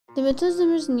Demet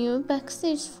Ozdemir'S new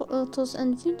backstage photos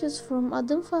and videos from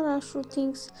Adım Farah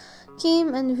shootings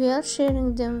came, and we are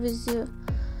sharing them with you.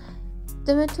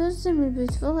 Demet Özdemir,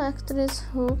 beautiful actress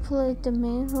who played the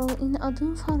main role in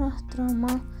Adım Farah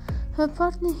drama. Her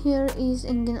partner here is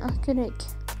Engin Akyürek.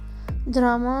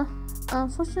 Drama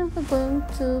unfortunately going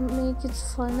to make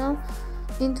its final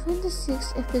in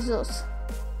 26 episodes.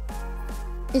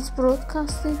 It's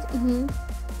broadcasted in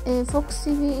Fox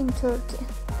TV in Turkey,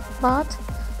 but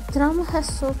drama has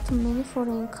sold to many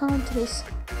foreign countries.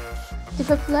 The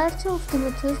popularity of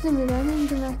Demet Özdemir and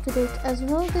Engin Akyürek, as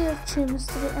well their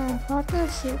chemistry and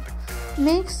partnership,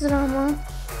 makes drama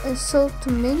sold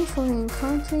to many foreign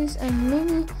countries and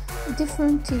many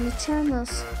different TV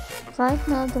channels. Right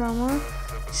now, drama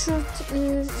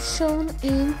shown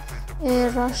in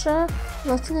Russia,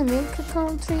 Latin America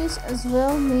countries, as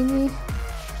well many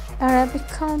Arabic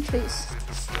countries.